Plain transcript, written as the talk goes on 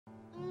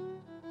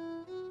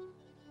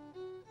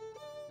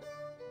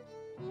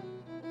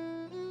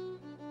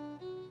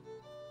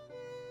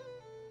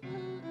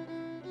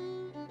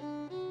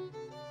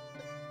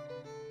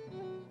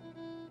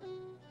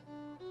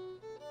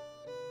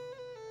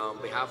On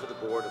behalf of the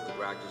board of the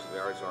Graduates of the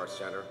Irish Arts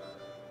Centre,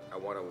 I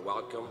want to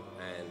welcome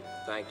and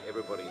thank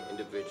everybody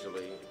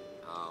individually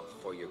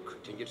for your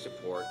continued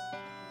support.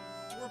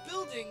 We're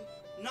building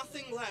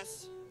nothing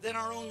less than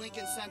our own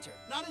Lincoln Center,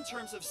 not in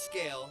terms of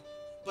scale,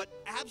 but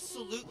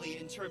absolutely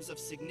in terms of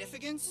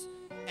significance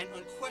and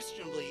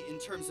unquestionably in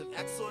terms of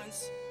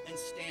excellence and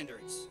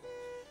standards.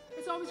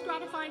 It's always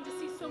gratifying to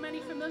see so many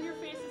familiar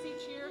faces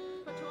each year,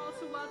 but to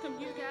also welcome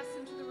new guests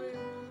into the room.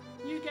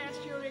 New guests,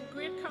 you're in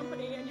great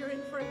company and you're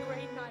in for a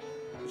great night.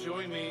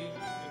 Join me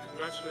in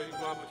congratulating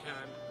Bob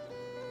McCann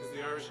as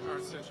the Irish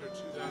Arts Centre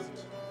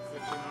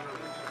 2015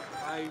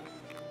 honoree. I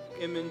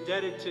am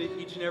indebted to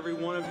each and every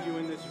one of you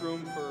in this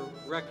room for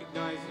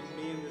recognizing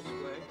me in this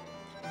way.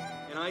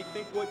 And I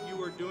think what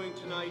you are doing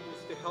tonight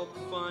is to help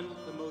fund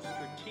the most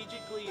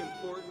strategically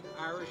important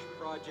Irish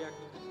project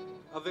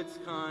of its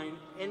kind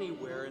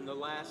anywhere in the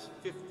last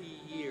 50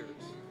 years.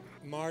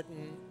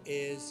 Martin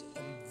is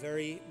a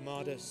very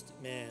modest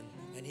man,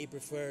 and he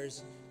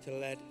prefers to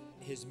let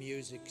his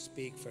music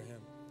speak for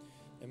him.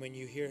 And when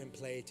you hear him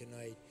play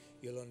tonight,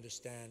 you'll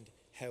understand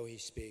how he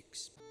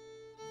speaks.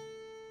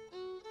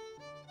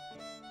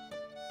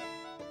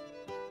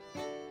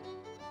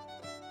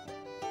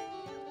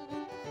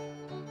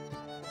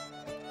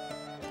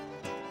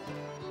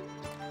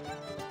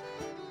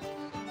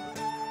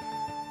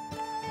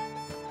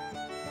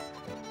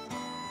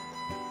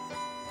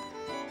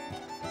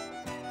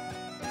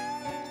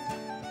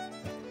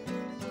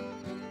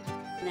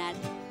 That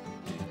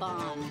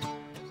bond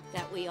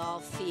that we all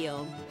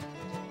feel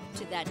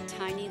to that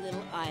tiny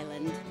little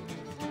island,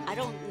 I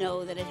don't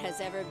know that it has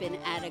ever been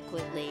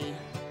adequately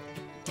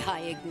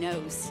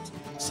diagnosed.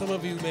 Some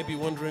of you may be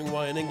wondering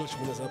why an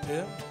Englishman is up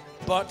here,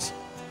 but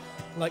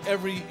like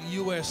every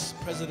US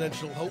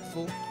presidential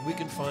hopeful, we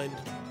can find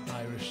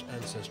Irish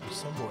ancestry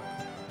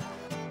somewhere.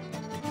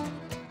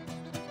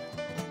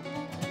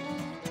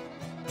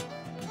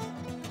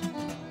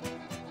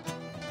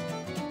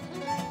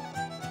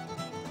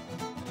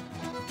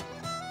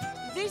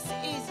 This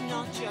is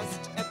not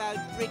just about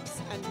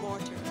bricks and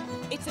mortar.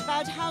 It's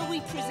about how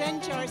we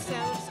present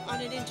ourselves on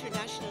an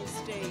international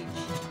stage.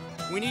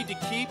 We need to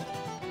keep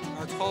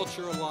our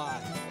culture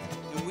alive,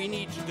 and we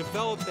need to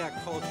develop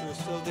that culture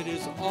so that it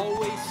is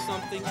always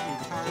something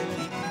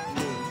entirely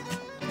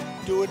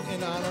new. Do it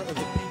in honor of the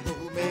people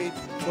who made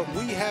what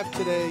we have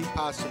today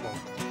possible.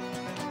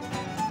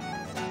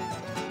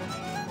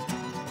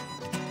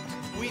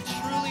 We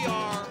truly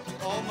are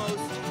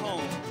almost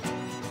home.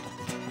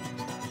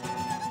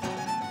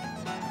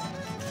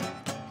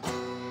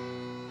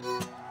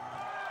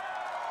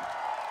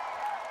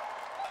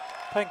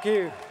 Thank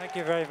you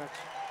very much.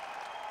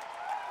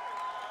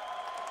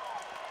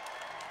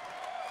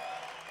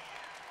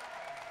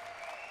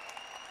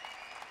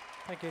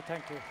 Thank you.